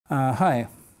Hi,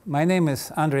 my name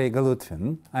is Andrei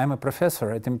Galutvin. I am a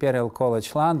professor at Imperial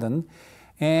College London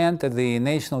and at the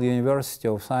National University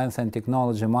of Science and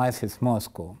Technology,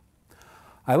 Moscow.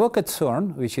 I work at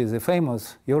CERN, which is a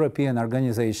famous European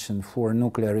organization for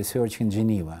nuclear research in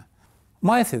Geneva.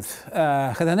 MICES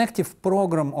had an active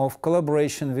program of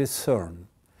collaboration with CERN.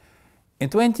 In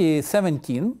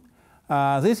 2017,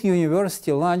 this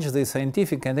university launched the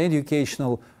scientific and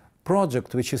educational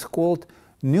project which is called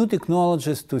New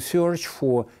Technologies to Search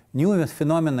for New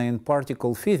Phenomena in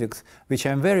Particle Physics, which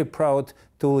I'm very proud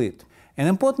to lead. An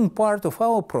important part of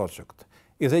our project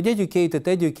is a dedicated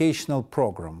educational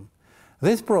program.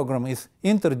 This program is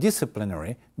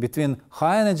interdisciplinary between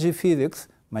high-energy physics,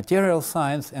 material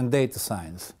science, and data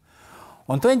science.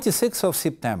 On 26th of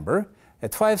September,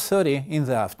 at 5:30 in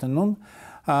the afternoon,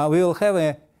 we will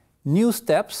have new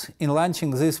steps in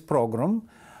launching this program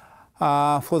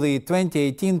for the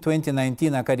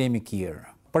 2018-2019 academic year.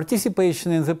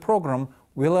 Participation in the program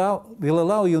will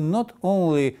allow you not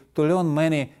only to learn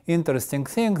many interesting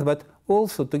things, but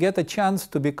also to get a chance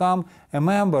to become a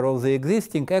member of the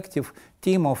existing active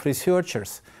team of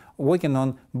researchers working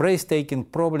on breathtaking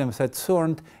problems at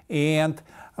CERN and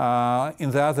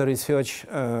in the other research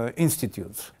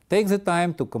institutes. Take the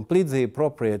time to complete the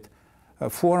appropriate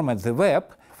form at the web.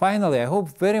 Finally, I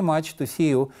hope very much to see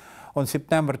you on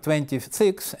September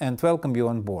 26th and welcome you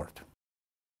on board.